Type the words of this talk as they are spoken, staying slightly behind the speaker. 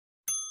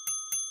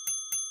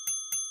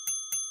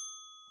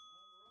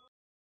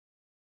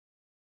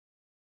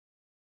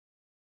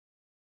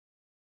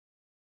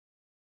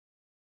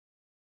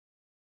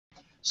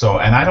So,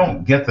 and I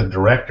don't get the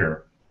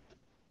director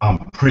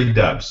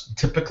pre-dubs.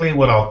 Typically,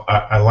 what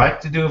I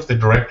like to do if the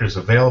director's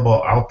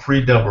available, I'll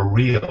pre-dub a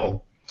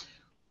reel,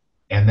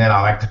 and then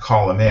I like to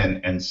call him in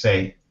and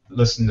say,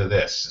 listen to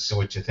this, see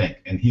what you think.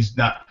 And he's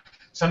not.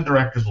 Some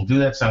directors will do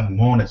that, some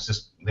won't. It's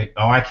just,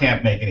 oh, I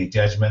can't make any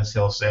judgments,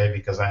 he'll say,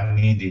 because I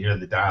need to hear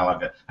the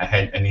dialogue.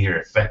 I need to hear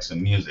effects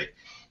and music.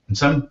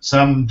 And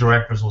some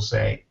directors will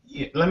say,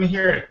 yeah, let me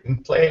hear it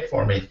and play it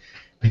for me,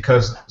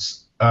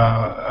 because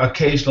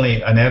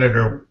occasionally an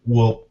editor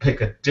will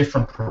pick a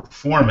different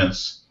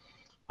performance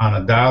on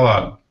a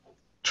dialogue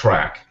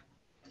track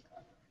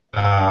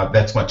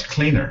that's much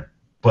cleaner,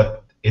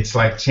 but it's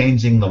like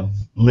changing the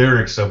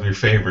lyrics of your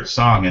favorite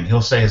song, and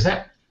he'll say,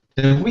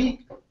 did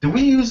we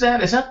use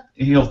that? Is that?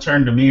 He'll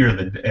turn to me or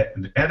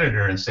the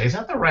editor and say, is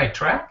that the right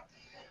track?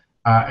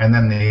 And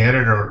then the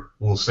editor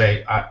will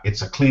say,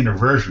 it's a cleaner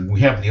version.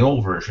 We have the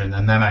old version,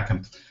 and then I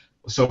can.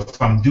 So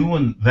if I'm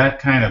doing that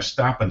kind of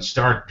stop and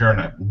start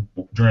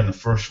during the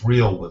first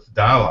reel with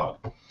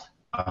dialogue,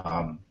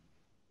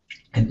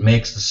 it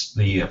makes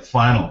the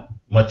final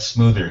much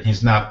smoother.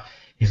 He's not.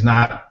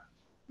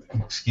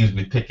 Excuse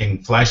me,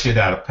 picking flesh it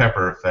out of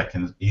pepper, if I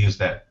can use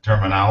that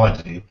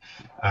terminology.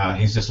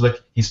 He's just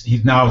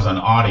he now is an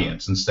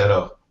audience instead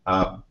of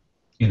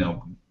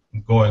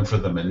going for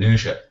the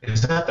minutia.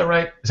 Is that the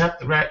right?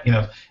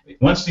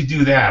 Once you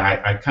do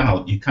that,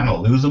 you kind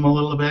of lose them a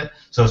little bit.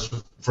 So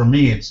for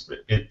me,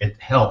 it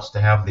helps to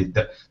have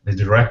the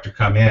director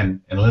come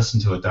in and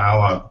listen to a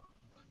dialogue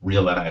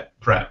reel that I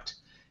prepped,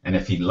 and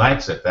if he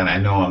likes it, then I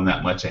know I'm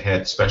that much ahead,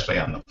 especially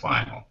on the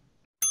final.